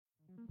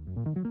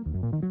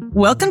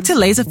Welcome to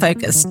Laser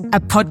Focus, a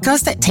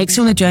podcast that takes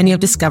you on a journey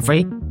of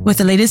discovery with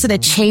the leaders that are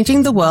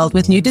changing the world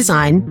with new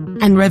design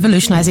and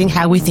revolutionizing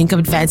how we think of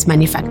advanced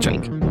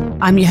manufacturing.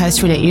 I'm your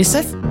host, Renee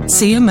Youssef,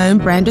 CMO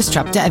and brand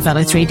disruptor at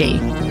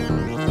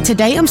Velo3D.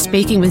 Today, I'm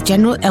speaking with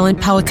General Ellen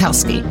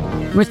Pawlikowski,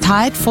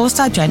 retired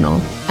 4-star general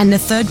and the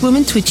third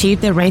woman to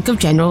achieve the rank of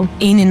general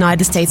in the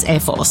United States Air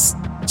Force.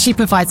 She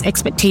provides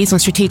expertise on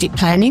strategic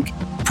planning,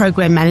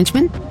 program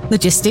management,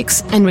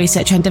 logistics, and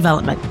research and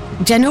development.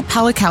 General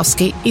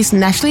Pawlikowski is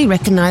nationally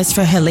recognized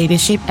for her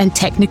leadership and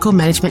technical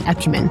management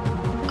acumen.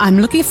 I'm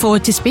looking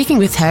forward to speaking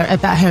with her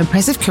about her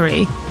impressive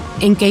career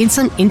and gain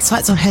some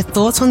insights on her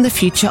thoughts on the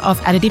future of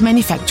additive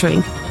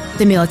manufacturing,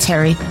 the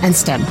military, and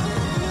STEM.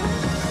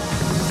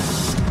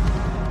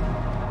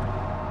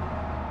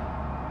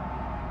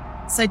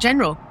 So,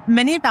 General,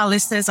 many of our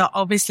listeners are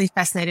obviously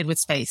fascinated with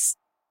space,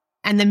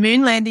 and the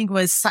moon landing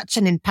was such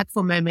an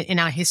impactful moment in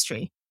our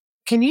history.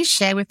 Can you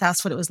share with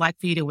us what it was like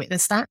for you to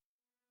witness that?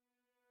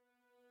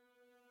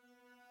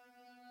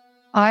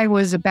 I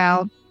was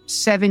about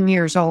 7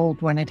 years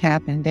old when it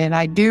happened, and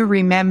I do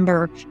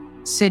remember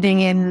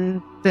sitting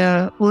in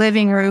the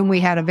living room. We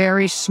had a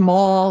very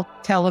small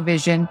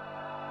television.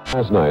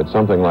 Last night,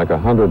 something like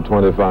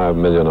 125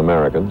 million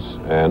Americans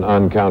and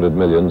uncounted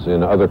millions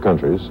in other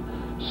countries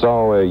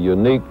saw a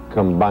unique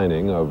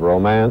combining of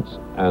romance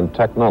and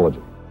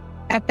technology.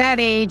 At that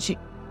age,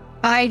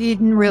 I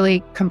didn't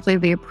really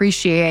completely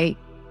appreciate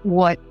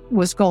what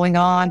was going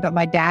on, but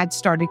my dad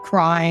started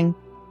crying.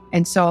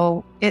 And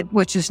so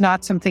which is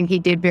not something he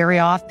did very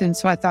often.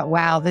 So I thought,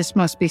 wow, this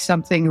must be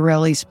something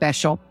really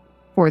special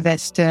for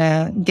this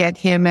to get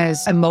him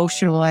as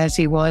emotional as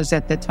he was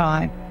at the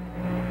time.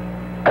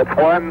 It's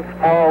one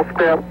small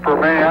step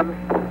for man,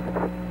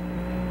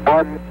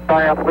 one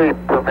giant leap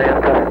for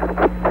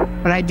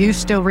mankind. But I do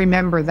still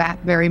remember that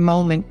very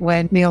moment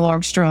when Neil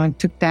Armstrong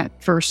took that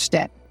first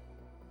step.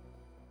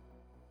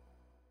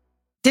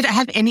 Did it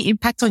have any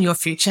impact on your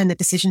future and the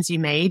decisions you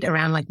made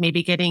around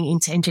maybe getting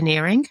into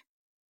engineering?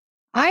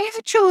 I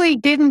actually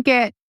didn't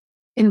get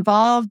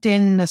involved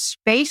in the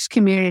space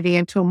community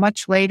until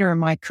much later in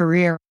my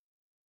career.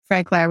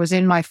 Frankly, I was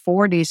in my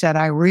 40s that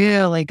I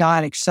really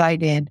got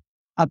excited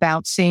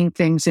about seeing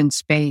things in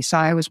space.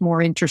 I was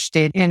more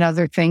interested in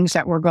other things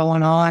that were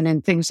going on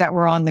and things that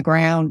were on the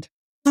ground.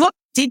 What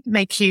did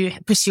make you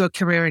pursue a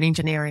career in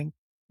engineering?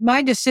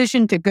 My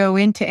decision to go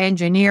into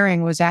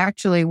engineering was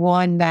actually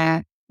one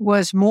that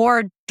was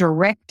more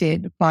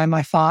directed by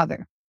my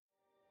father.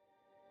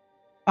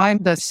 I'm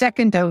the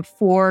second of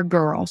 4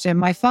 girls, and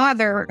my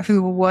father,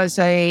 who was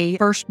a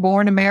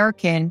firstborn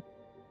American,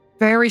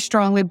 very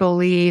strongly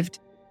believed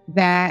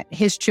that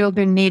his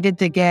children needed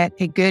to get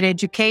a good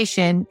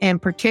education, and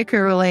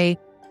particularly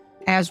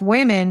as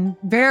women,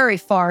 very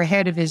far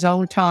ahead of his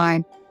own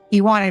time,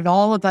 he wanted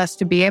all of us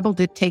to be able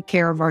to take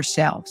care of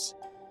ourselves.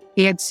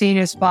 He had seen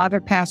his father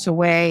pass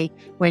away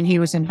when he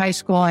was in high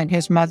school and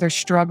his mother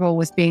struggle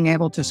with being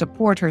able to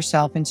support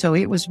herself. And so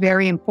it was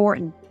very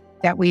important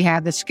that we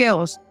had the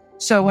skills.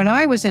 So when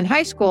I was in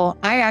high school,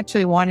 I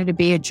actually wanted to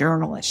be a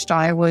journalist.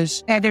 I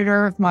was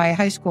editor of my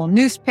high school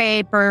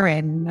newspaper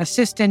and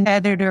assistant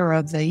editor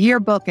of the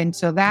yearbook. And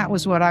so that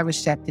was what I was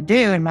set to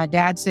do. And my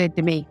dad said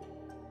to me,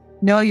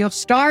 "No, you'll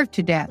starve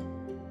to death.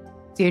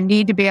 You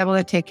need to be able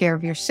to take care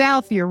of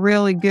yourself. You're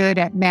really good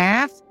at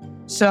math.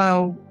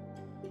 So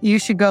you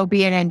should go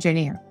be an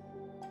engineer."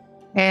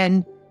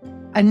 And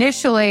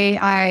initially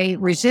I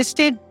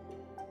resisted.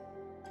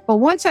 But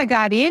once I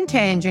got into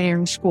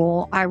engineering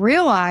school, I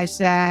realized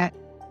that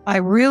I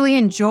really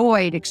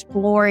enjoyed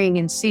exploring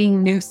and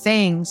seeing new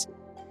things.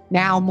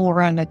 Now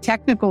more on the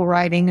technical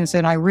writing is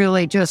that I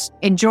really just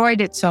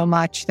enjoyed it so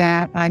much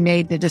that I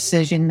made the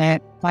decision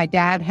that my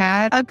dad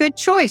had a good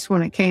choice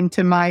when it came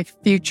to my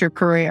future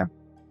career.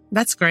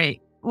 That's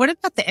great. What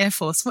about the Air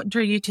Force? What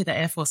drew you to the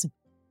Air Force?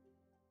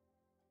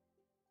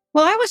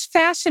 Well, I was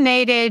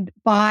fascinated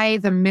by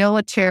the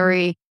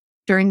military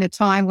during the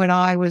time when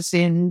I was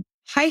in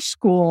high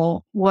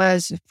school,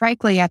 was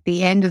frankly at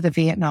the end of the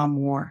Vietnam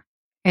War.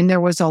 And there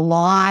was a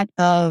lot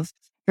of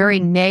very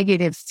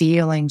negative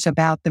feelings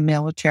about the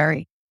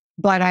military.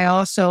 But I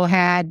also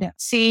had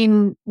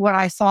seen what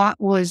I thought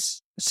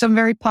was some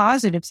very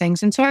positive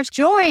things. And so I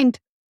joined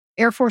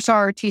Air Force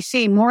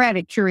ROTC more out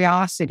of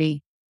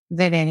curiosity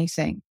than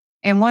anything.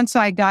 And once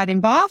I got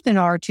involved in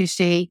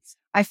ROTC,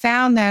 I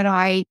found that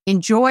I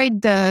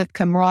enjoyed the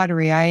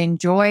camaraderie. I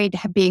enjoyed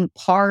being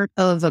part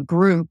of a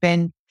group.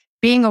 And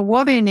being a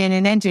woman in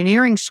an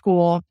engineering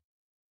school,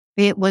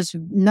 it was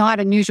not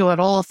unusual at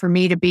all for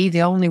me to be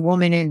the only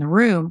woman in the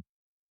room.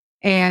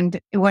 And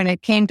when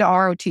it came to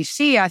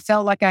ROTC, I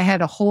felt like I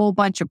had a whole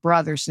bunch of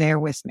brothers there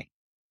with me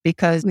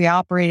because we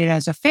operated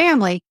as a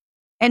family.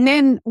 And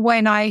then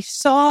when I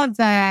saw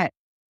that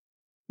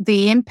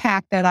the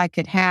impact that I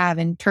could have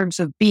in terms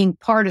of being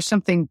part of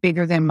something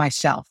bigger than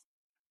myself,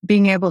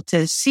 being able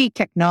to see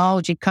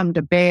technology come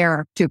to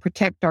bear to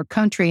protect our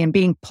country and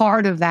being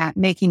part of that,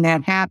 making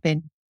that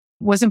happen,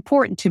 was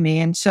important to me.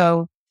 And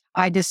so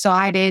I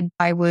decided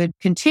I would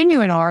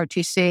continue in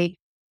ROTC,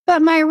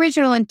 but my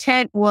original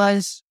intent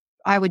was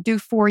I would do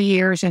 4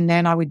 years and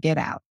then I would get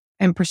out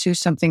and pursue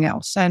something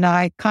else. And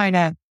I kind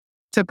of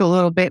took a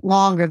little bit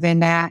longer than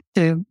that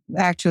to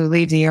actually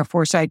leave the Air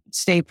Force. I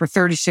stayed for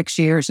 36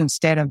 years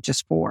instead of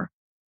just 4.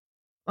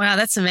 Wow,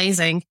 that's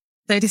amazing.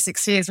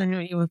 36 years when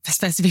you were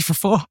supposed to be for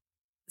 4.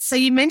 So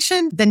you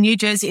mentioned the New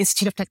Jersey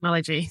Institute of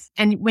Technology.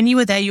 And when you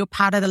were there, you were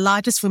part of the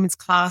largest women's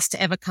class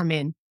to ever come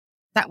in.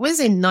 That was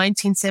in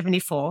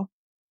 1974.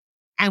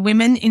 And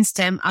women in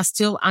STEM are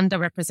still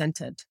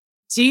underrepresented.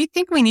 Do you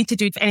think we need to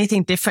do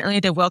anything differently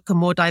to welcome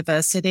more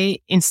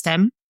diversity in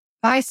STEM?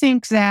 I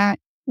think that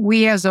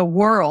we as a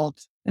world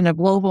in a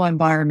global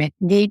environment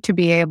need to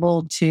be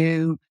able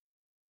to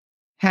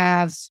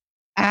have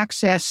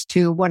access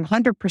to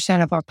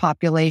 100% of our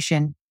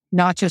population,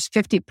 not just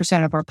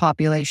 50% of our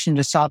population,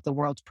 to solve the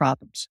world's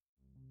problems.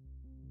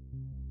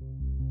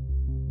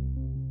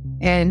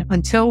 And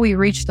until we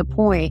reach the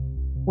point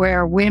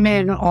where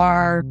women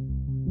are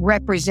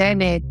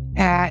represented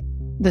at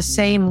the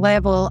same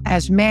level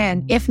as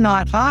men, if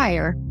not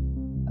higher,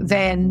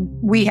 then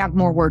we have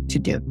more work to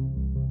do.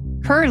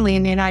 Currently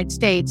in the United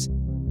States,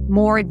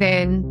 more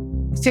than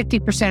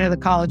 50% of the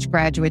college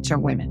graduates are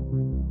women.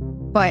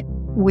 But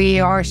we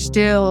are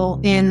still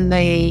in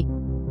the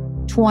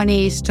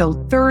 20s to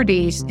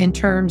 30s in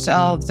terms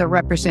of the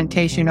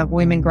representation of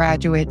women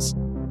graduates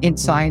in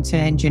science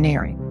and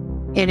engineering.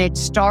 And it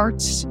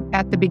starts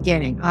at the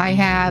beginning. I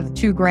have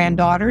 2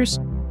 granddaughters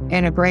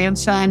and a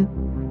grandson,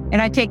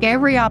 and I take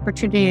every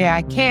opportunity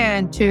I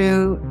can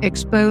to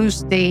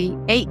expose the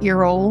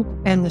 8-year-old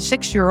and the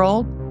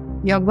 6-year-old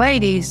young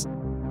ladies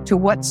to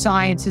what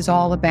science is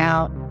all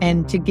about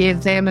and to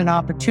give them an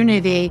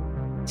opportunity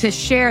to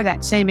share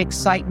that same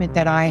excitement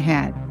that I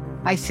had.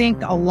 I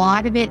think a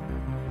lot of it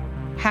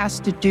has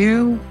to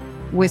do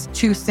with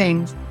 2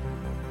 things.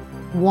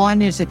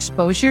 One is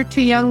exposure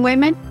to young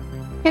women.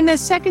 And the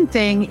second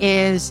thing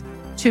is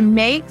to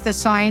make the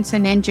science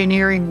and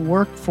engineering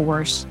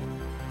workforce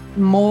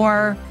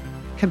more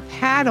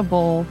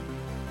compatible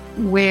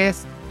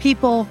with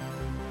people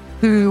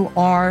who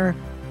are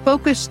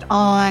focused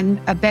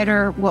on a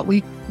better, what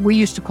we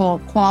used to call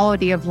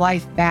quality of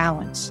life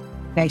balance.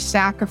 They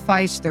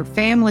sacrifice their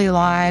family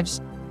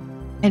lives.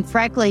 And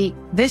frankly,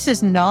 this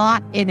is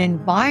not an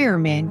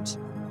environment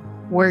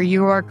where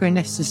you are going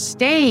to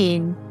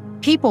sustain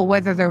people,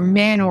 whether they're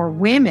men or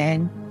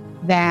women,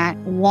 that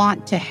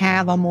want to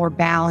have a more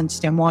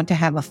balanced and want to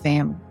have a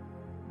family.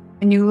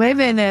 And you live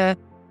in an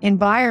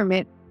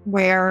environment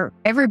where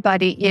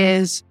everybody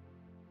is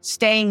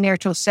staying there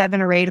till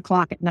 7 or 8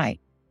 o'clock at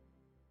night.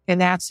 And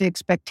that's the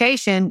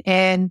expectation.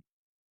 And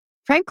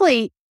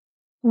frankly,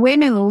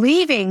 women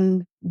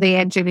leaving the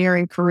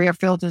engineering career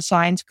field and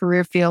science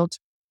career fields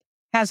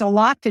has a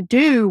lot to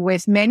do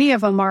with many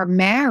of them are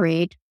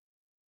married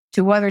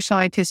to other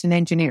scientists and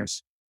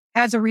engineers.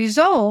 As a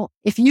result,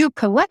 if you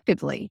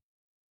collectively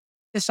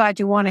decide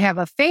you want to have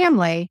a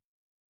family,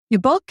 you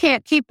both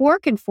can't keep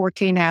working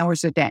 14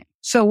 hours a day.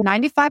 So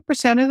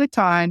 95% of the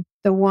time,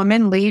 the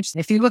woman leaves.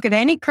 If you look at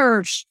any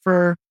curves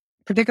for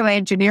particularly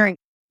engineering,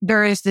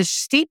 there is this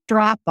steep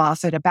drop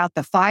off at about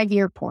the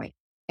 5-year point.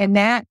 And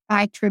that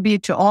I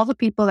attribute to all the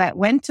people that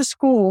went to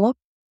school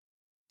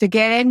to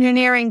get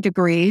engineering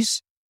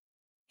degrees,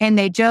 and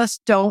they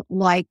just don't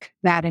like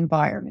that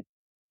environment.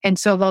 And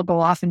so they'll go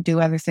off and do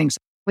other things.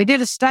 We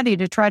did a study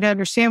to try to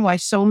understand why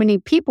so many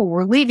people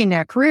were leaving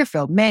that career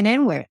field, men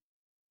and women.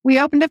 We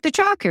opened up the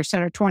childcare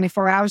center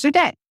 24 hours a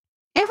day.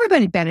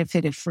 Everybody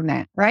benefited from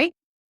that, right?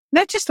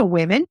 Not just the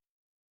women.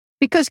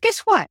 Because guess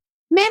what?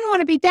 Men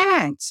want to be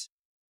dads.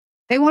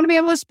 They want to be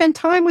able to spend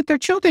time with their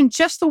children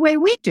just the way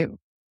we do.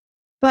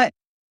 But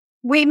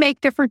we make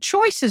different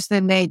choices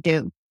than they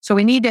do. So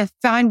we need to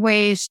find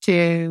ways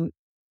to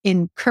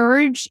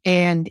encourage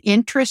and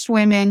interest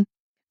women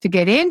to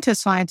get into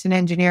science and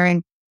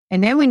engineering.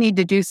 And then we need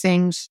to do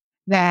things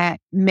that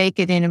make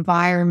it an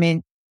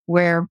environment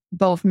where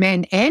both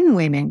men and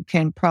women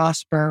can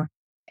prosper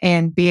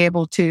and be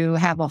able to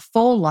have a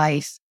full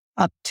life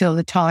up till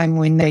the time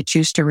when they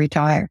choose to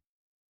retire.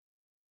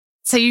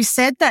 So you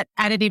said that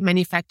additive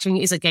manufacturing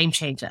is a game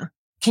changer.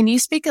 Can you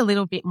speak a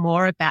little bit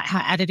more about how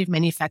additive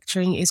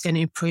manufacturing is going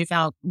to improve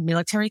our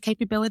military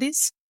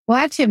capabilities?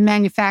 Well, additive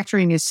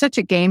manufacturing is such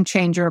a game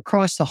changer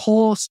across the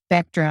whole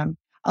spectrum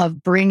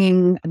of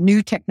bringing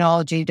new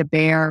technology to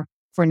bear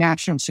for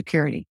national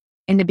security.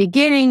 In the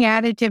beginning,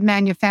 additive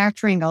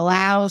manufacturing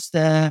allows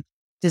the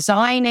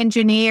design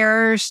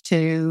engineers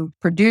to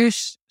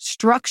produce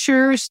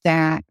structures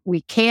that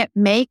we can't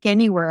make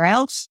anywhere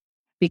else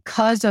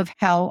because of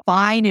how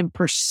fine and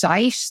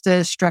precise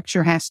the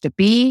structure has to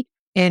be.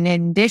 And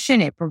in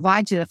addition, it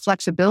provides you the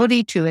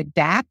flexibility to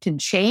adapt and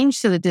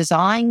change to the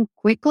design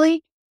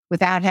quickly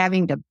without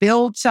having to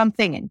build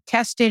something and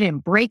test it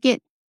and break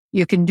it.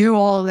 You can do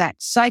all of that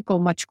cycle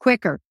much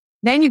quicker.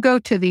 Then you go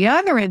to the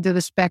other end of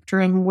the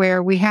spectrum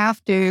where we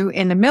have to,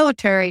 in the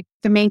military,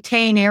 to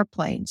maintain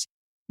airplanes.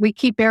 We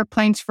keep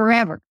airplanes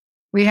forever.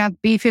 We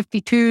have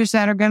B-52s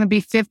that are going to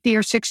be 50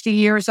 or 60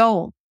 years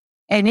old.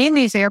 And in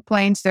these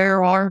airplanes,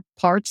 there are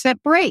parts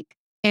that break.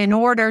 In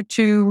order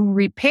to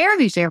repair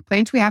these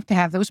airplanes, we have to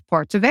have those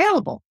parts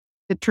available.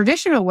 The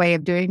traditional way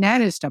of doing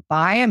that is to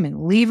buy them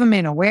and leave them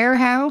in a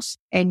warehouse,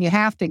 and you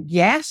have to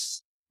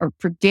guess or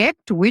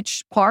predict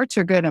which parts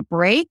are going to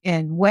break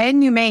and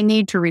when you may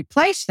need to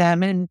replace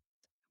them. And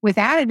with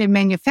additive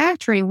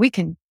manufacturing, we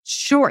can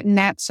shorten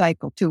that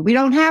cycle too. We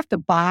don't have to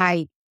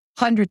buy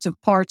hundreds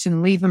of parts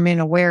and leave them in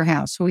a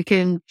warehouse. We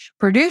can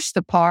produce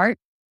the part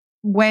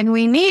when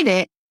we need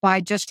it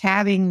by just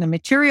having the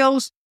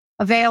materials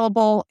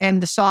available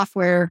and the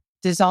software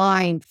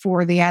designed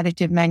for the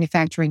additive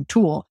manufacturing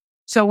tool.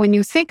 So when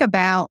you think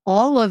about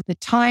all of the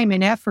time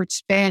and effort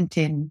spent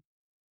in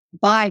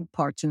buying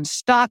parts and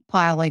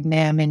stockpiling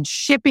them and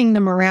shipping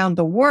them around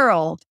the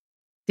world,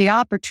 the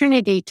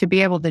opportunity to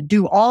be able to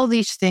do all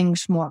these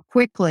things more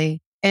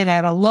quickly and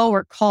at a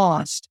lower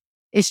cost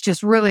is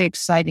just really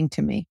exciting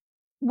to me.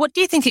 What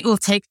do you think it will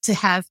take to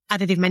have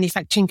additive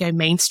manufacturing go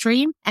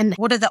mainstream? And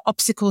what are the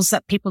obstacles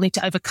that people need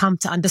to overcome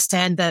to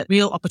understand the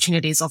real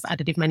opportunities of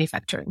additive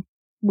manufacturing?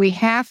 We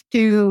have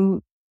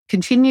to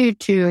continue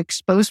to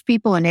expose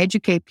people and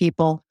educate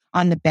people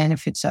on the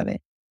benefits of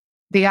it.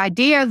 The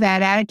idea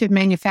that additive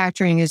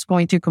manufacturing is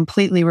going to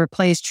completely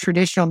replace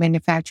traditional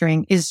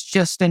manufacturing is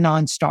just a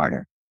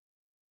non-starter.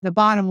 The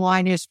bottom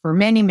line is, for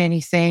many,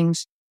 many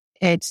things,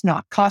 it's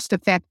not cost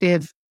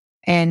effective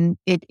and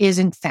it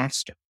isn't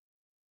faster.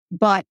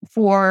 But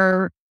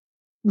for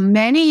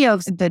many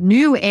of the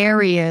new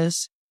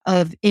areas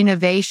of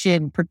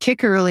innovation,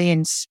 particularly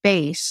in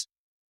space,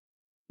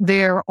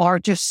 there are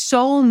just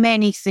so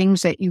many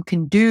things that you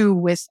can do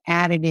with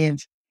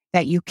additive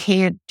that you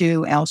can't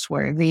do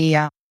elsewhere.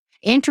 The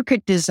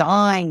intricate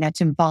design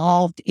that's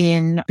involved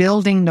in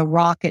building the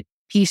rocket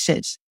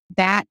pieces,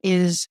 that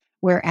is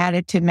where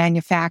additive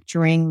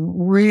manufacturing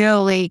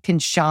really can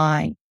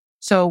shine.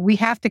 So we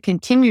have to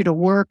continue to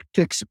work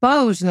to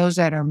expose those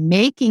that are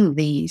making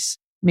these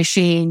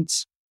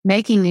machines,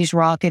 making these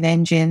rocket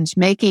engines,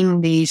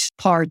 making these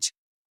parts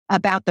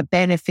about the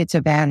benefits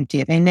of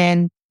additive. And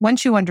then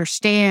once you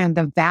understand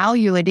the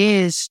value it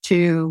is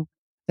to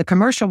the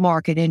commercial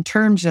market in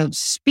terms of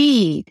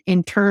speed,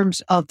 in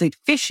terms of the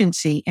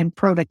efficiency and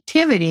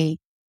productivity,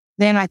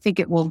 then I think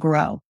it will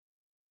grow.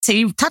 So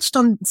you've touched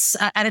on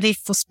additive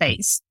for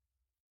space.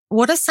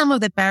 What are some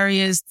of the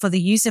barriers for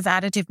the use of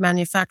additive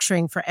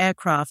manufacturing for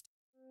aircraft?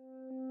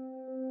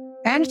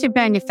 Additive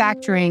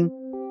manufacturing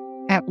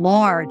at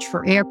large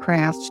for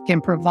aircraft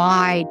can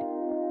provide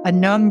a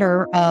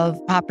number of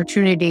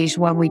opportunities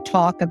when we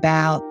talk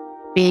about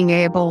being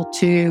able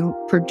to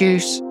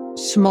produce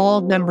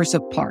small numbers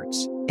of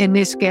parts. And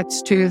this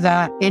gets to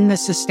in the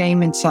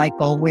sustainment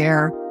cycle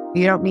where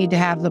you don't need to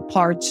have the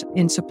parts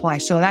in supply.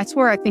 So that's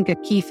where I think a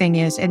key thing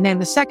is. And then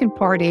the second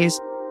part is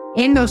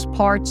in those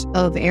parts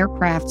of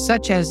aircraft,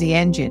 such as the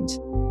engines,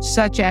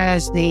 such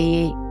as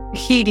the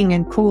heating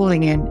and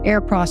cooling and air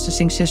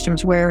processing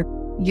systems, where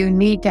you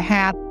need to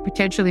have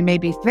potentially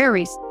maybe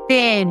very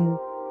thin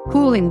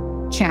cooling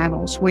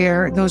channels,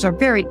 where those are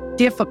very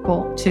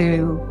difficult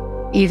to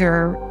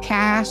either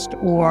cast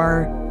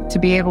or to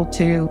be able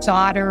to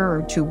solder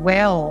or to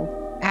weld.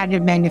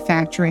 Additive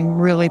manufacturing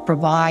really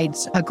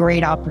provides a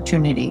great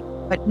opportunity.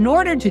 But in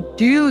order to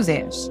do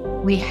this,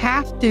 we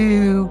have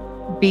to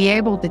be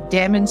able to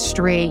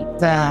demonstrate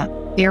the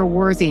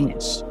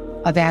airworthiness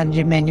of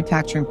additive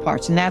manufacturing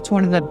parts. And that's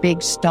one of the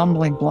big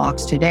stumbling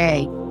blocks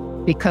today,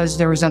 because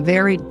there is a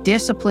very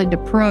disciplined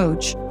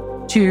approach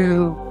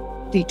to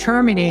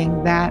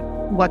determining that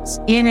what's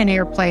in an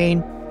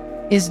airplane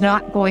is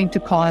not going to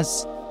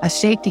cause a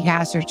safety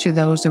hazard to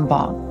those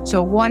involved.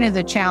 So one of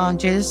the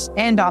challenges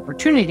and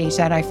opportunities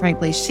that I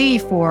frankly see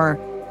for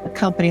a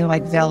company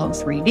like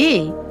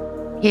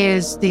Velo3D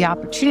is the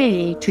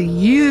opportunity to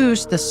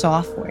use the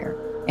software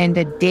and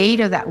the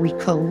data that we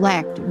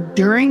collect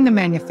during the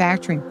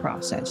manufacturing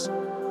process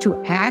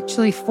to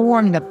actually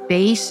form the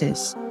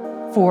basis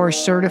for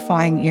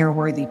certifying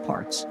airworthy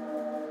parts.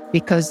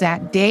 Because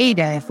that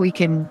data, if we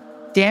can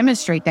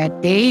demonstrate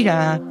that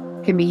data,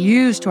 can be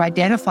used to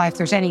identify if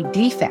there's any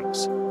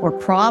defects or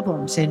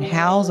problems in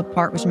how the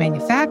part was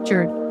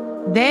manufactured,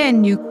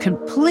 then you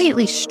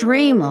completely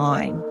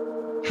streamline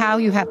how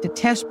you have to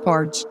test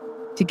parts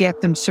to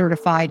get them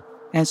certified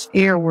as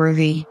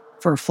airworthy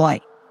for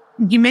flight.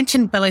 You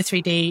mentioned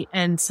Velo3D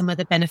and some of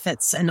the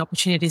benefits and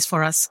opportunities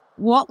for us.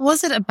 What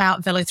was it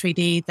about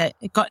Velo3D that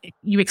got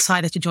you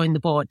excited to join the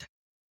board?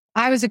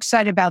 I was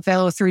excited about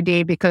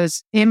Velo3D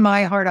because in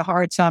my heart of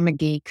hearts, I'm a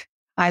geek.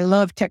 I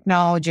love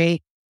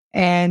technology,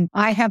 and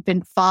I have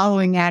been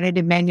following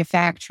additive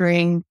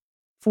manufacturing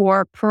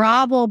for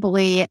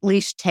probably at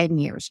least 10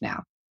 years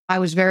now. I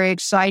was very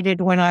excited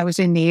when I was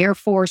in the Air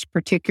Force,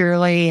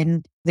 particularly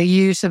in the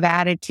use of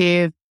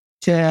additive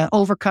to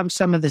overcome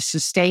some of the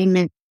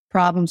sustainment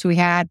problems we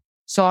had,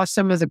 saw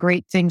some of the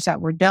great things that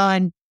were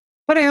done.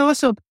 But I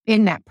also,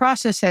 in that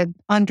process, had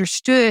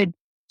understood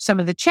some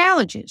of the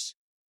challenges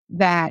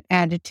that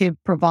additive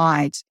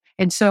provides.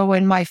 And so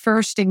in my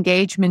first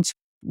engagements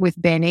with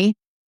Benny,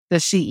 the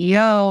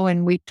CEO,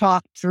 and we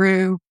talked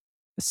through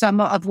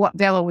some of what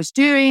Velo was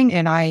doing,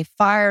 and I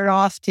fired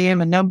off to him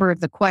a number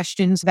of the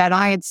questions that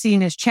I had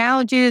seen as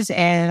challenges,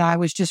 and I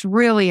was just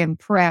really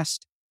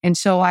impressed. And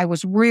so I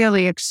was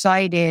really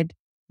excited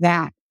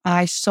that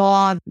I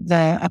saw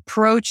the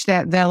approach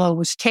that Velo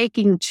was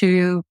taking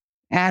to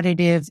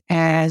additive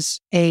as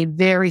a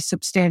very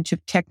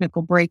substantive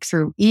technical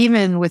breakthrough,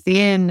 even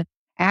within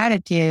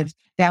additive,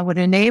 that would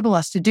enable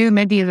us to do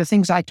many of the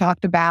things I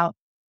talked about.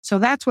 So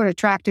that's what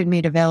attracted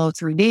me to Velo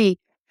 3D,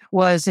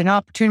 was an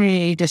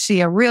opportunity to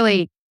see a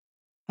really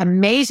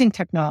amazing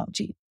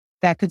technology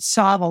that could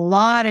solve a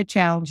lot of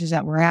challenges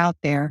that were out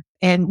there,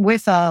 and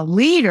with a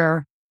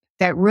leader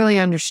that really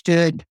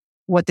understood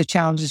what the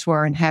challenges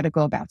were and how to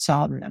go about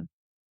solving them.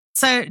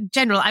 So,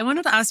 General, I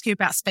wanted to ask you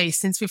about space,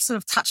 since we've sort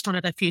of touched on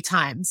it a few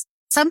times.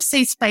 Some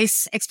see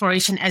space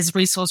exploration as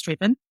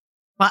resource-driven,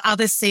 while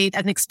others see it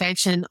as an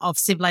expansion of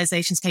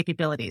civilization's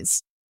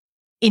capabilities.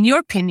 In your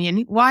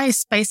opinion, why is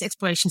space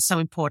exploration so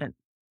important?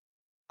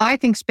 I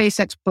think space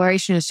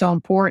exploration is so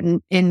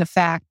important in the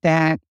fact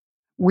that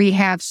we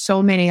have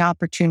so many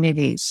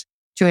opportunities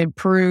to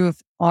improve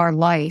our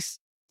life.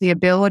 The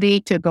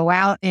ability to go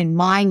out and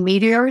mine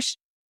meteors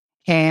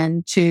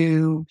and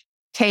to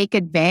take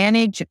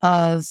advantage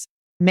of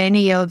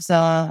many of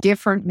the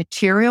different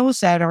materials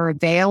that are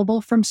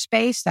available from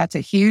space. That's a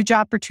huge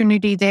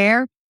opportunity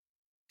there.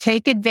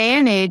 Take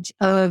advantage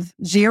of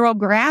zero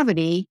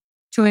gravity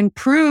to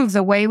improve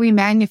the way we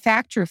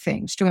manufacture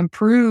things, to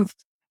improve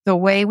the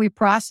way we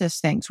process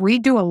things. We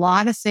do a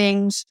lot of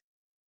things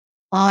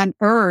on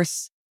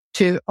Earth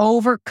to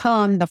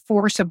overcome the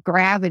force of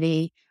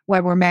gravity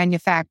when we're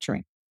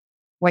manufacturing.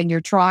 When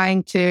you're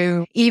trying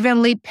to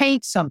evenly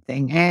paint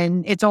something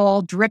and it's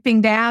all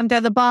dripping down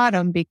to the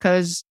bottom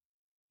because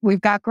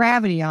we've got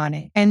gravity on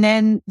it. And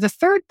then the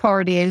third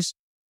part is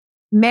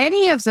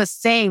many of the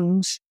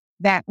things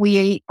that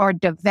we are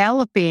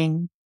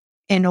developing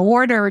in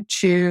order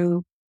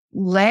to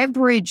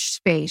leverage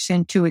space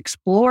and to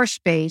explore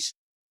space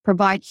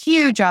provide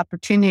huge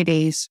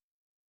opportunities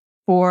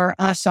for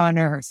us on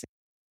Earth.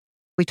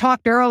 We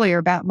talked earlier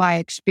about my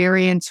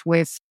experience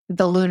with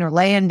the lunar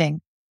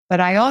landing, but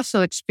I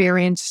also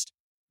experienced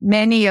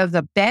many of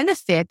the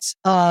benefits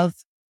of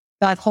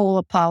that whole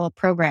Apollo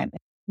program.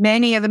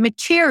 Many of the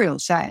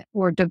materials that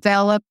were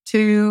developed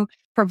to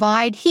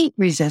provide heat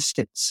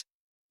resistance.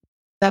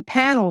 The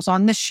panels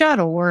on the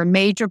shuttle were a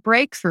major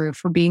breakthrough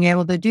for being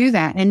able to do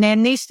that. And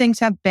then these things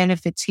have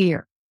benefits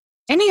here.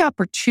 Any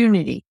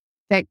opportunity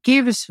that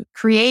gives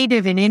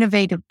creative and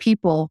innovative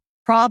people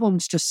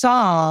problems to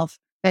solve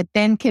that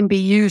then can be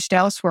used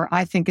elsewhere,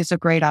 I think is a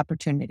great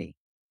opportunity.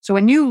 So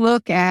when you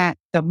look at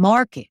the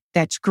market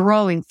that's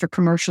growing for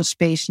commercial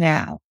space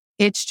now,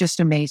 it's just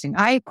amazing.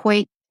 I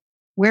equate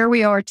where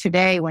we are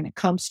today when it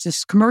comes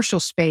to commercial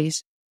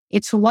space.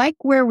 It's like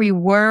where we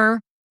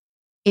were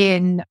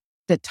in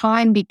the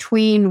time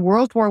between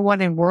World War I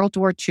and World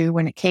War II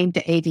when it came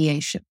to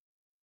aviation.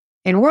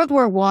 In World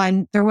War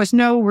I, there was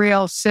no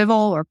real civil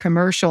or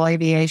commercial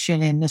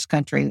aviation in this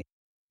country.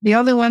 The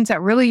only ones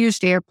that really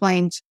used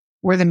airplanes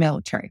were the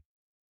military.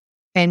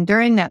 And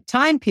during that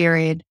time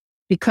period,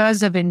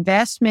 because of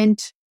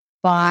investment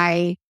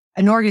by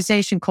an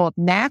organization called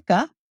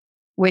NACA,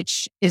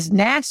 which is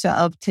NASA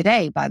of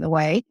today, by the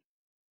way,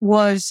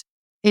 was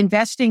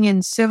investing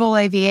in civil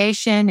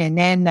aviation and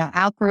then the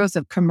outgrowth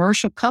of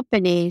commercial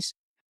companies,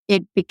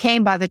 it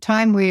became, by the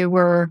time we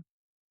were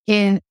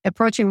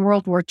approaching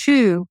World War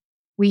II,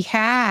 we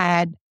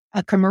had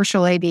a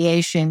commercial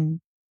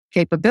aviation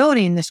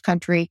capability in this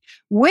country,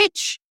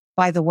 which,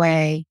 by the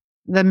way,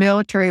 the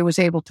military was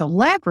able to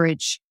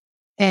leverage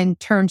in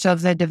terms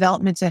of the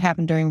developments that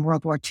happened during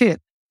World War II.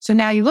 So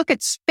now you look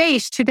at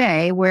space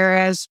today,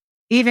 whereas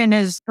even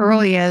as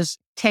early as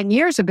 10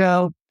 years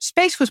ago,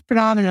 space was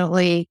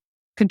predominantly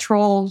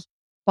controlled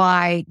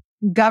by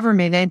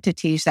government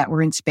entities that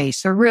were in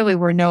space. There really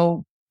were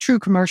no true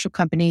commercial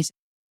companies.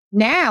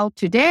 Now,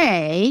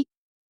 today,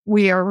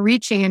 we are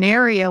reaching an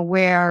area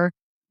where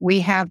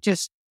we have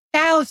just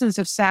thousands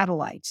of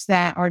satellites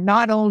that are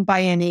not owned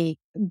by any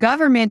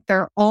government.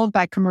 They're owned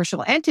by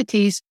commercial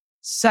entities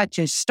such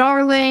as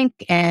Starlink,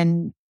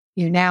 and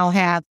you now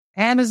have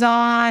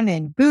Amazon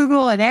and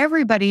Google, and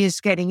everybody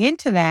is getting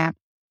into that.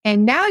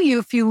 And now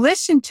if you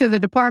listen to the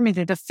Department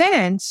of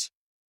Defense,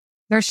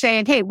 they're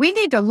saying, hey, we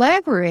need to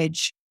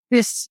leverage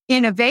this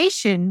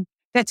innovation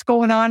that's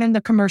going on in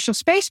the commercial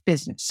space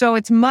business. So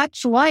it's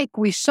much like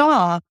we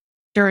saw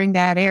during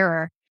that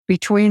era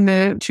between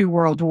the two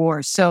world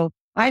wars. So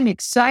I'm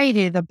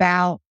excited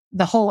about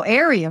the whole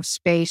area of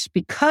space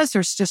because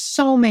there's just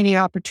so many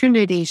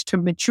opportunities to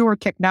mature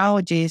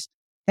technologies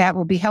that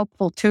will be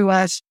helpful to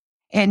us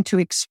and to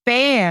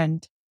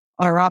expand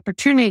our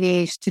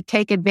opportunities to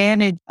take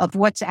advantage of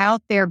what's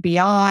out there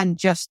beyond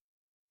just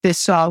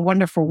this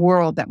wonderful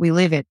world that we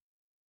live in.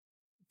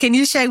 Can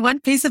you share one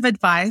piece of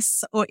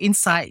advice or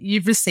insight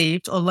you've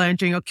received or learned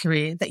during your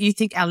career that you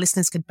think our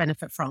listeners could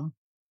benefit from?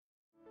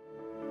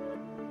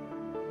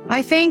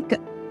 I think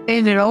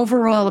in an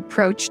overall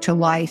approach to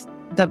life,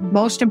 the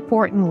most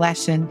important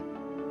lesson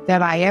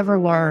that I ever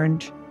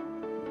learned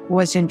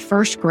was in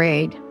first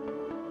grade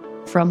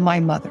from my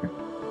mother.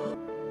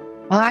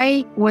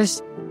 I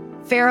was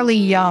fairly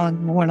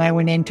young when I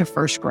went into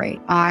first grade.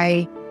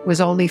 I was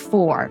only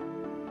 4.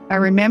 I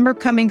remember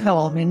coming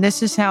home, and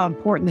this is how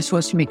important this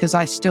was to me because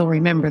I still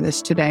remember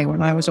this today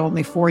when I was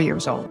only 4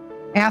 years old.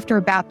 After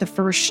about the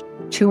first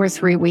 2 or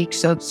 3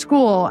 weeks of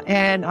school,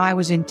 and I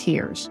was in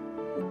tears.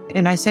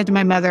 And I said to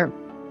my mother,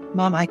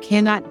 Mom, I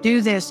cannot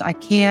do this. I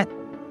can't.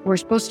 We're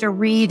supposed to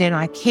read, and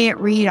I can't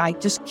read. I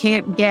just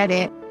can't get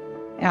it.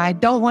 And I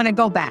don't want to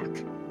go back.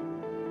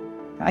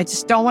 I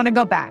just don't want to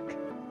go back.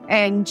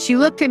 And she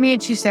looked at me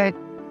and she said,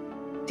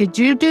 did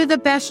you do the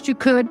best you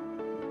could?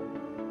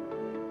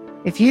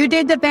 If you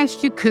did the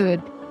best you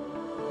could,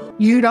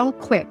 you don't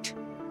quit.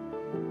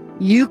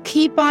 You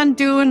keep on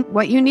doing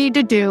what you need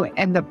to do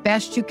and the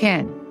best you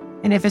can.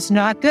 And if it's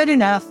not good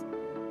enough,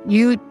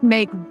 you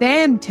make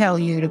them tell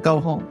you to go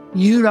home.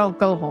 You don't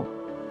go home.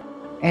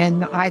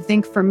 And I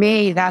think for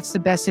me, that's the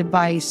best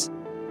advice.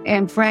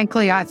 And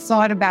frankly, I've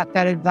thought about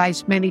that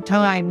advice many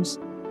times,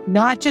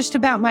 not just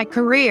about my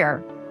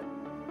career,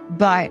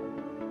 but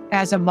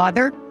as a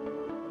mother,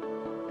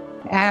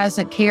 as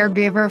a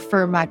caregiver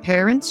for my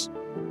parents,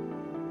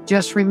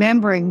 just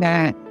remembering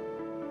that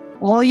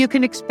all you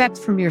can expect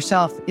from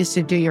yourself is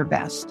to do your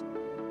best.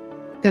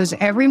 Because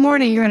every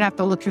morning you're going to have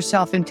to look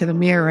yourself into the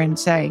mirror and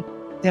say,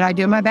 did I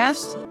do my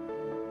best?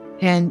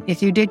 And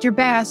if you did your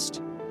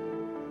best,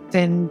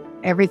 then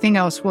everything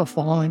else will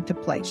fall into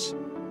place.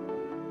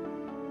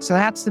 So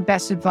that's the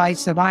best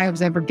advice that I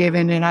was ever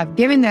given. And I've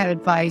given that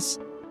advice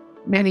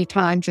many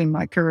times in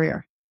my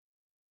career.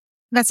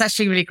 That's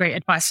actually really great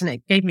advice, and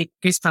it gave me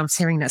goosebumps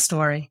hearing that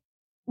story.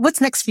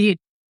 What's next for you?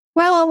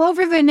 Well,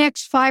 over the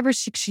next 5 or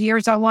 6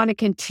 years, I want to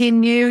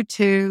continue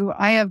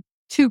I have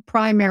 2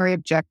 primary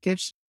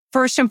objectives.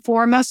 First and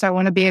foremost, I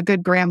want to be a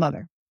good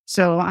grandmother.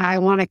 So I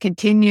want to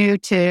continue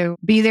to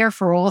be there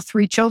for all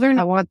 3 children.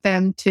 I want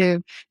them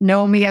to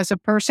know me as a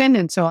person.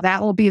 And so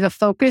that will be the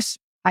focus.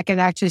 I can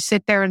actually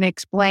sit there and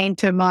explain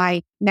to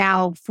my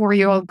now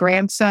 4-year-old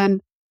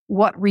grandson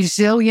what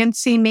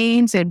resiliency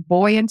means and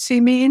buoyancy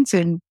means.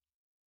 And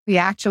he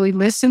actually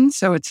listens.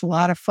 So it's a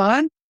lot of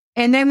fun.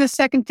 And then the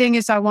second thing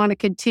is I want to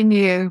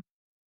continue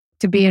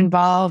to be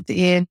involved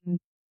in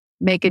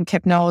making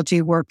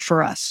technology work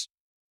for us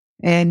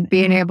and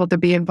being able to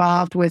be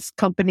involved with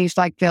companies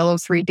like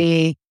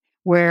Velo3D,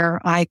 where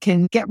I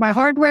can get my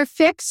hardware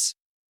fixed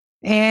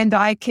and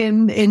I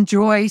can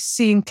enjoy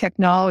seeing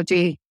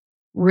technology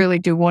really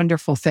do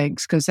wonderful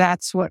things, because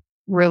that's what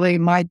really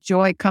my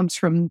joy comes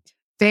from,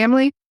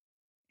 family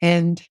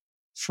and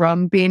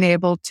from being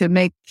able to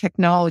make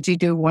technology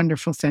do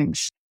wonderful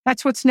things.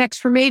 That's what's next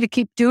for me, to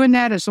keep doing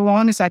that as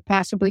long as I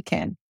possibly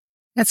can.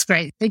 That's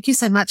great. Thank you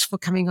so much for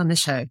coming on the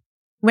show.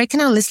 Where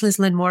can our listeners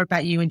learn more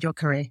about you and your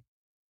career?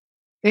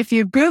 If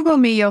you Google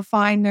me, you'll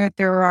find that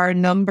there are a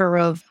number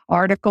of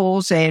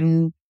articles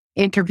and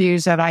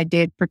interviews that I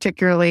did,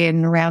 particularly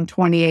in around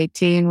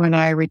 2018 when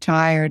I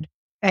retired.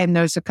 And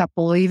there's a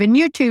couple even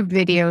YouTube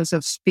videos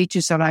of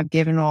speeches that I've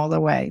given all the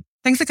way.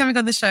 Thanks for coming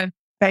on the show.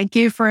 Thank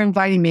you for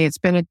inviting me. It's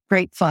been a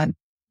great fun.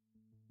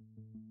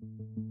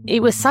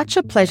 It was such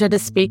a pleasure to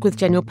speak with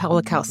General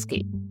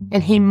Pawlikowski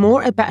and hear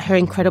more about her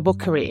incredible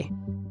career.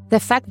 The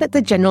fact that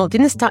the General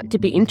didn't start to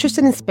be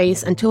interested in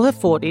space until her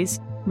 40s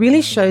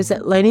really shows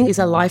that learning is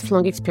a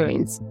lifelong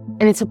experience,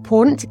 and it's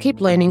important to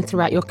keep learning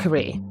throughout your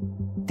career.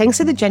 Thanks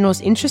to the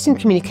General's interest in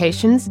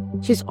communications,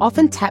 she's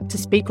often tapped to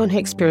speak on her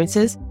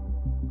experiences.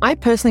 I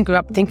personally grew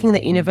up thinking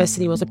that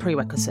university was a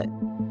prerequisite.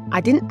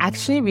 I didn't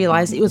actually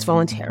realize it was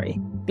voluntary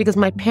because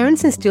my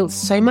parents instilled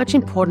so much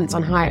importance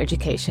on higher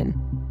education.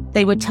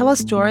 They would tell us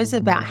stories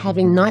about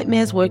having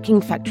nightmares working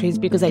in factories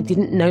because they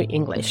didn't know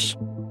English.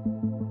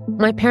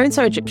 My parents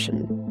are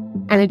Egyptian,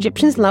 and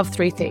Egyptians love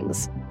 3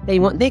 things. They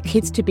want their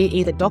kids to be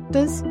either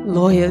doctors,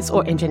 lawyers,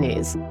 or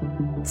engineers.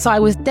 So I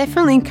was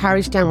definitely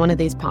encouraged down one of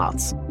these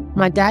paths.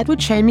 My dad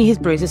would show me his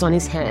bruises on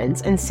his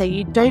hands and say,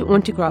 you don't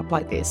want to grow up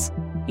like this.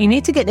 You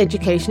need to get an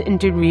education and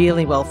do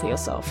really well for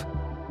yourself.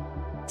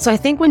 So I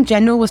think when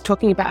General was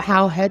talking about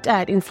how her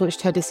dad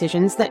influenced her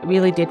decisions, that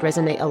really did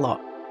resonate a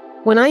lot.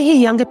 When I hear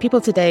younger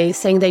people today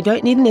saying they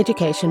don't need an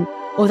education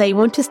or they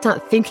want to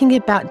start thinking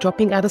about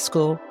dropping out of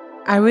school,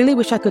 I really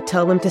wish I could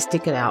tell them to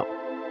stick it out.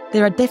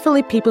 There are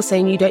definitely people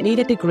saying you don't need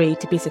a degree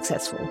to be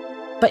successful.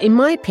 But in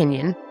my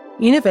opinion,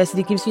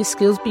 university gives you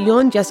skills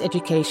beyond just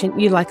education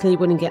you likely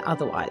wouldn't get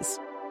otherwise.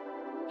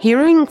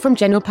 Hearing from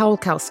General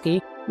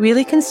Pawlikowski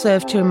really can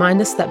serve to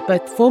remind us that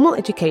both formal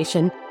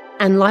education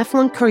and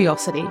lifelong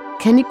curiosity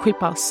can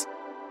equip us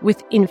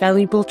with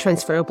invaluable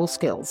transferable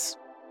skills.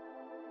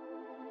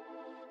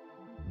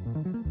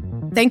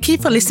 Thank you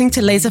for listening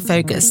to Laser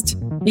Focused.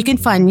 You can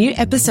find new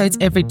episodes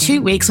every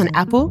 2 weeks on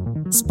Apple,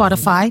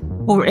 Spotify,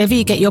 or wherever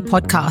you get your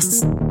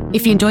podcasts.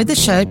 If you enjoyed the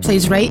show,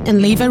 please rate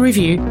and leave a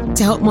review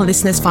to help more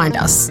listeners find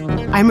us.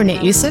 I'm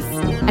Renette Youssef,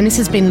 and this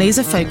has been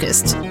Laser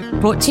Focused,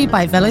 brought to you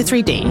by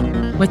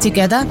Velo3D, where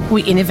together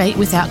we innovate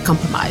without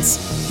compromise.